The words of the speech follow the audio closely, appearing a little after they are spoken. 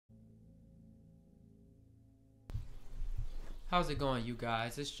How's it going, you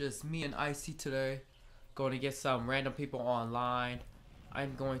guys? It's just me and Icy today. Going to get some random people online.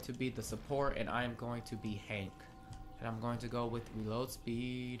 I'm going to be the support and I am going to be Hank. And I'm going to go with reload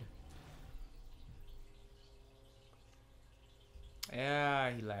speed.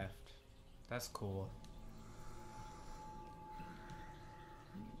 Yeah, he left. That's cool.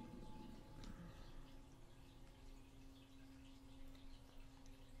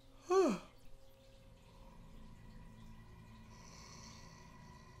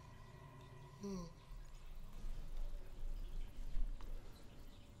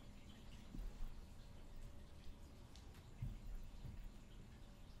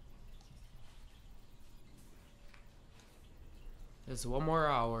 There's one more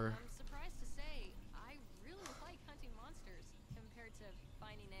hour. I'm surprised to say, I really like hunting monsters compared to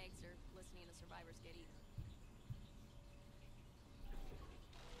finding eggs or listening to survivors get eaten.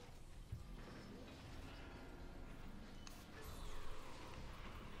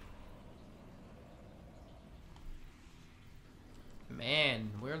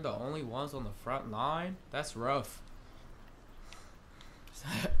 Man, we're the only ones on the front line? That's rough.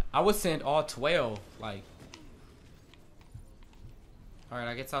 I would send all 12, like. Alright,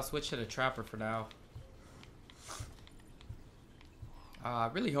 I guess I'll switch to the trapper for now. I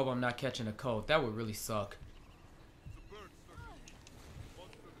really hope I'm not catching a cold. That would really suck.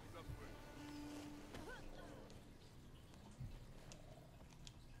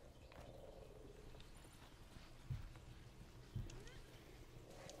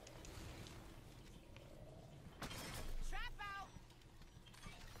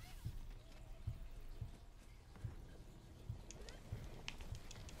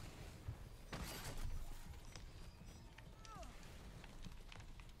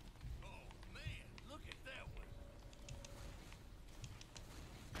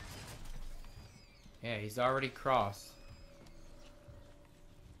 Yeah, he's already crossed.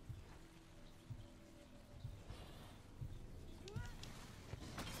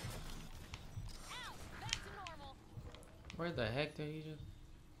 Ow, back to normal. Where the heck did he just...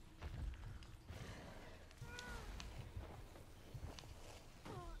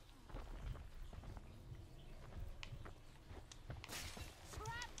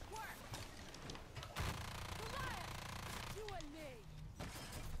 Trap work. Goliath, you and me.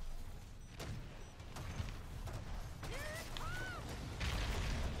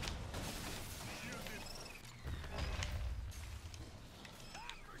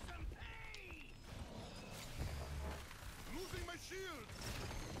 Losing my shield!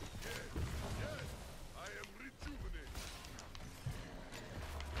 Yes, yes, I am rejuvenated.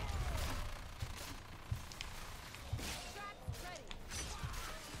 Trap ready.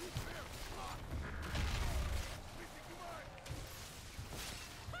 Look there! Ah! Waiting to mine!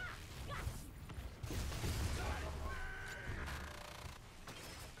 Ha! Got you.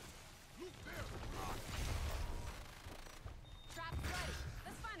 Look there! Ah! Trap ready.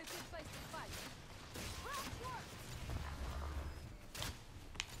 Let's find a good place to fight. Trap work.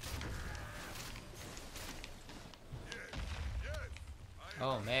 Yes, yes, I am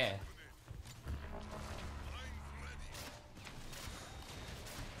Oh, man. rejuvenated. Mine's ready.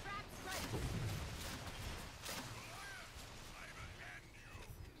 Trap's ready. I will end you.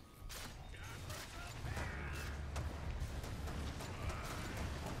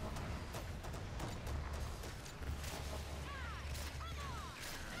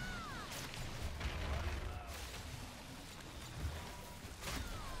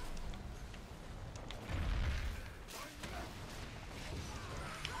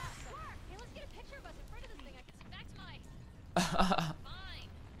 Hey, let's get a picture of us in front of this thing. I can send back to my... Fine.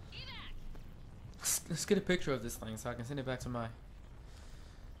 Evac. Let's get a picture of this thing so I can send it back to my...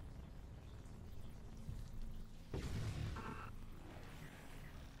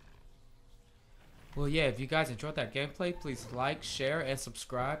 Well, yeah, if you guys enjoyed that gameplay, please like, share, and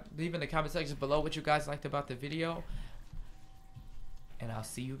subscribe. Leave in the comment section below what you guys liked about the video. And I'll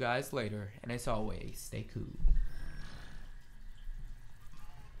see you guys later. And as always, stay cool.